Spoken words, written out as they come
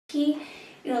pee.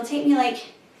 It'll take me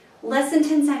like less than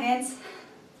 10 seconds.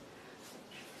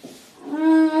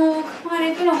 Oh, come on,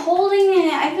 I've been holding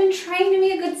it. I've been trying to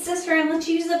be a good sister and let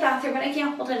you use the bathroom, but I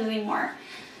can't hold it anymore.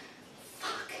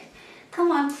 Fuck.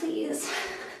 Come on, please.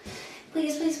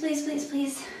 Please, please, please, please,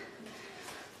 please.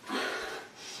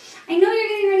 I know you're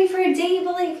getting ready for a date,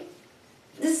 but like,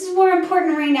 this is more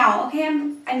important right now, okay?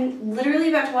 I'm literally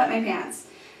about to wet my pants.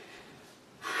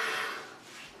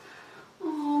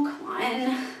 Oh, come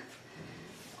on.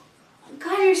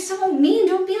 God, you're so mean.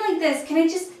 Don't be like this. Can I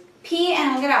just pee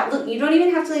and I'll get out? Look, you don't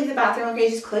even have to leave the bathroom, okay?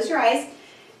 Just close your eyes.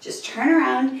 Just turn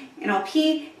around and I'll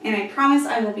pee, and I promise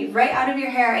I will be right out of your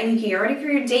hair, and you can get ready for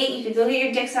your date. You can go get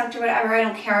your dick sucked or whatever. I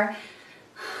don't care.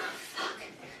 Fuck.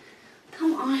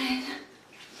 Come on.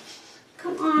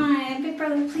 Come on. Big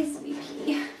brother, please let me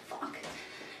pee. Fuck.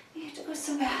 I have to go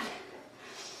so bad.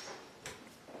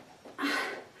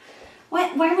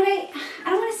 What? Why would I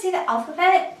don't want to say the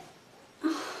alphabet.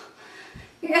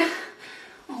 Yeah.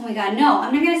 Oh my God, no.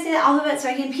 I'm not going to say the alphabet so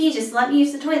I can pee. Just let me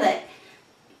use the toilet.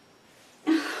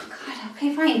 Oh God,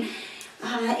 okay, fine.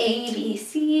 A, B,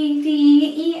 C,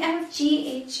 D, E, F,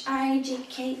 G, H, I, J,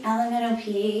 K, L, M, N, O,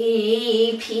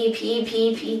 P, P, P,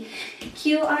 P, P,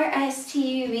 Q, R, S,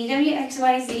 T, U, V, W, X,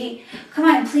 Y, Z. Come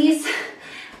on, please.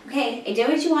 Okay, I did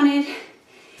what you wanted.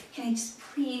 Can I just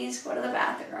please go to the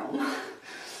bathroom?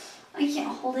 I can't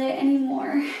hold it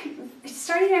anymore. It's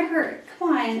starting to hurt. Come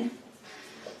on.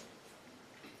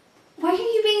 Why are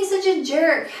you being such a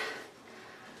jerk?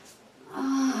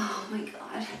 Oh my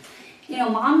God. You know,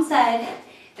 Mom said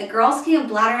that girls can get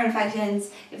bladder infections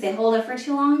if they hold it for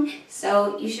too long.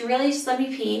 So you should really just let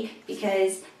me pee,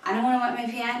 because I don't want to wet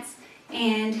my pants.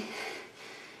 And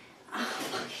I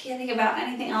can't think about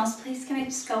anything else. Please, can I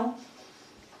just go?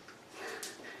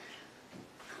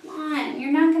 Come on.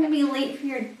 You're not going to be late for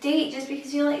your date just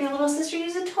because you let your little sister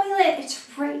use the toilet. It's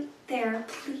right there.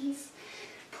 Please.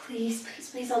 Please, please,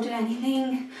 please. I'll do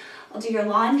anything. I'll do your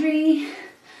laundry.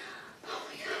 Oh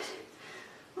my God.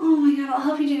 Oh my God, I'll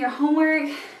help you do your homework.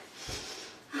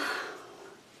 Come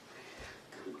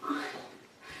on.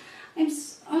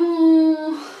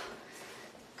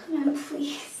 Come on,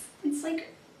 please. It's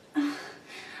like,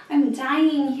 I'm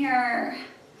dying here.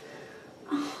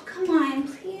 Oh, come on,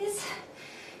 please.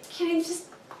 Can I just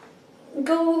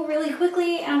go really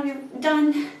quickly and I'll be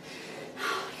done?